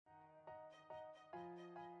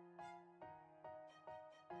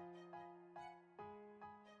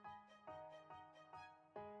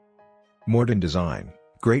Modern design,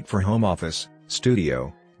 great for home office,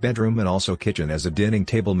 studio, bedroom and also kitchen as a dining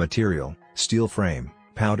table material, steel frame,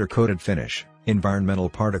 powder-coated finish, environmental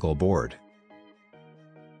particle board.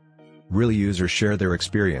 Real users share their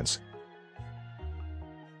experience.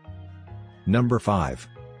 Number 5.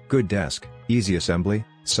 Good desk, easy assembly,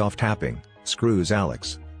 soft tapping, screws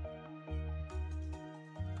Alex.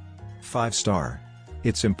 5-star.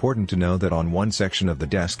 It's important to know that on one section of the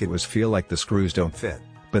desk it was feel like the screws don't fit,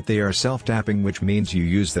 but they are self-tapping, which means you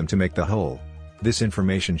use them to make the hole. This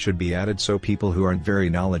information should be added so people who aren't very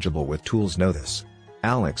knowledgeable with tools know this.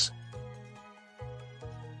 Alex.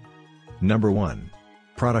 Number 1.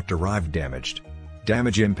 Product arrived damaged.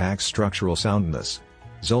 Damage impacts structural soundness.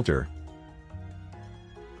 Zolter.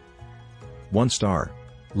 1 star.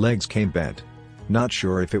 Legs came bent. Not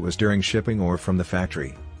sure if it was during shipping or from the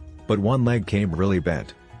factory. But one leg came really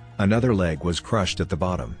bent. Another leg was crushed at the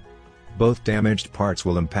bottom. Both damaged parts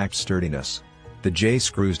will impact sturdiness. The J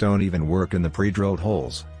screws don't even work in the pre-drilled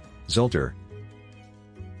holes. Zolter.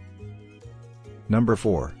 Number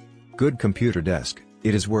 4. Good computer desk,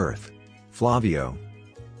 it is worth. Flavio.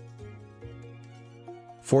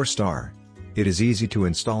 4 star. It is easy to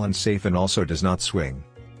install and safe and also does not swing.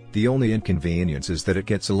 The only inconvenience is that it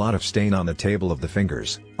gets a lot of stain on the table of the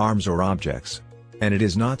fingers, arms or objects. And it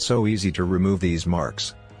is not so easy to remove these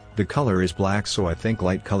marks. The color is black, so I think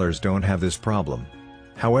light colors don't have this problem.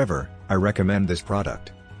 However, I recommend this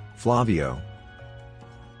product. Flavio.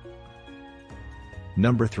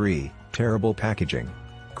 Number 3, terrible packaging.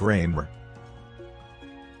 Kramer.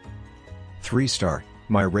 3 star.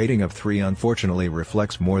 My rating of 3 unfortunately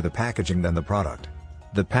reflects more the packaging than the product.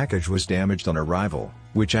 The package was damaged on arrival,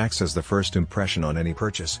 which acts as the first impression on any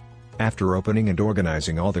purchase. After opening and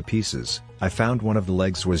organizing all the pieces, I found one of the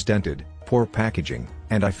legs was dented, poor packaging,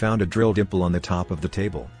 and I found a drill dimple on the top of the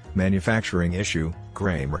table. Manufacturing issue,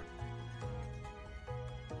 Kramer.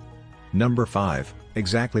 Number 5,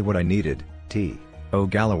 exactly what I needed, T.O.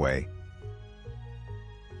 Galloway.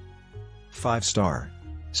 5 star.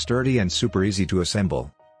 Sturdy and super easy to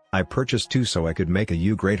assemble. I purchased 2 so I could make a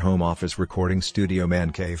U-grade home office recording studio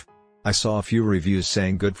man cave. I saw a few reviews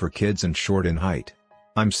saying good for kids and short in height.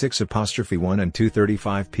 I'm 6'1" and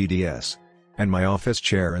 235 PDS. And my office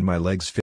chair and my legs fit